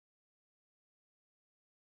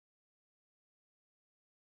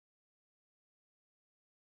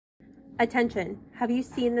Attention, have you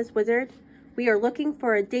seen this wizard? We are looking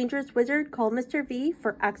for a dangerous wizard called Mr. V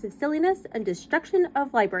for acts of silliness and destruction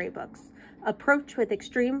of library books. Approach with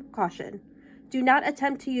extreme caution. Do not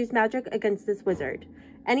attempt to use magic against this wizard.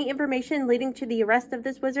 Any information leading to the arrest of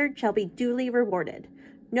this wizard shall be duly rewarded.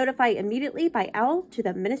 Notify immediately by OWL to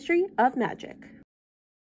the Ministry of Magic.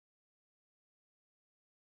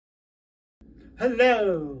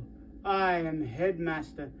 Hello, I am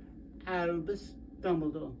Headmaster Albus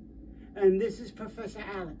Dumbledore, and this is Professor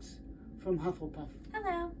Alex from Hufflepuff.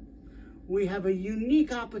 Hello. We have a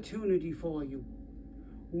unique opportunity for you.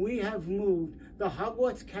 We have moved the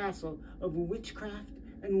Hogwarts Castle of Witchcraft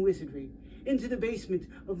and Wizardry into the basement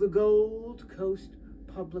of the Gold Coast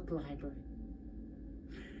Public Library,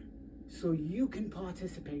 so you can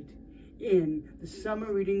participate in the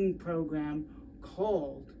summer reading program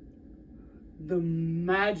called The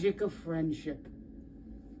Magic of Friendship.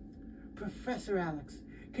 Professor Alex,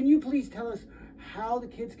 can you please tell us how the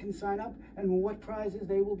kids can sign up and what prizes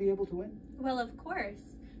they will be able to win? Well, of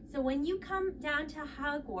course. So when you come down to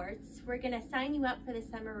Hogwarts, we're going to sign you up for the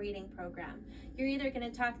summer reading program. You're either going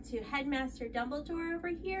to talk to Headmaster Dumbledore over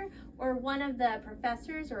here or one of the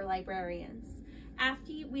professors or librarians.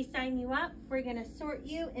 After we sign you up, we're going to sort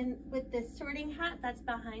you in with this sorting hat that's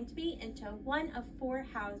behind me into one of 4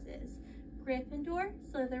 houses: Gryffindor,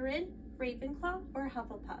 Slytherin, Ravenclaw, or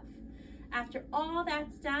Hufflepuff. After all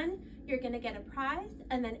that's done, you're going to get a prize,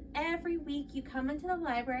 and then every week you come into the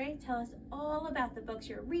library, tell us all about the books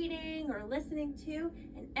you're reading or listening to,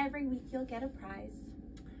 and every week you'll get a prize.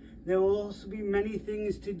 There will also be many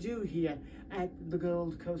things to do here at the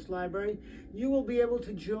Gold Coast Library. You will be able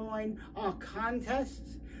to join our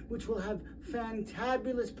contests, which will have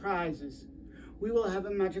fantabulous prizes. We will have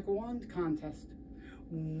a magic wand contest.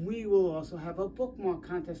 We will also have a bookmark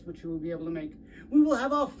contest, which you will be able to make. We will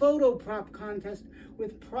have our photo prop contest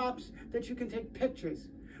with props that you can take pictures.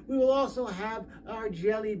 We will also have our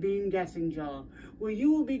jelly bean guessing jar, where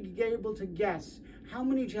you will be able to guess how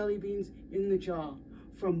many jelly beans in the jar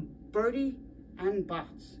from Bertie and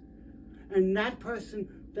Bots. And that person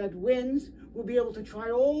that wins will be able to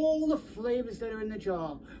try all the flavors that are in the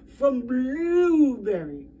jar, from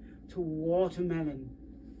blueberry to watermelon,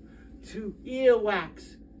 to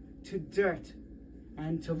earwax, to dirt,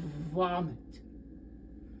 and to vomit.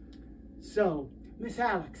 So, Miss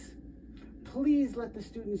Alex, please let the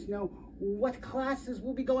students know what classes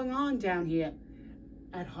will be going on down here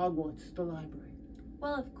at Hogwarts, the library.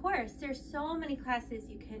 Well, of course, there's so many classes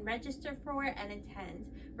you can register for and attend.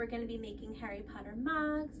 We're going to be making Harry Potter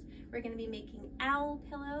mugs, we're going to be making owl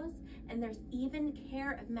pillows, and there's even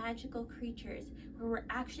care of magical creatures, where we're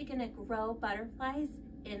actually going to grow butterflies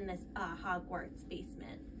in this Hogwarts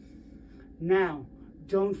basement. Now,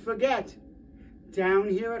 don't forget, down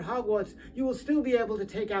here at Hogwarts, you will still be able to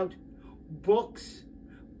take out books,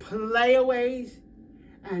 playaways,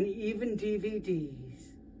 and even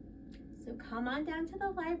DVDs. So come on down to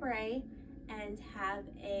the library and have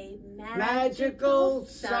a magical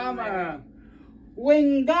summer.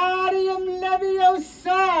 Wingardium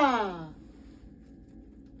Leviosa!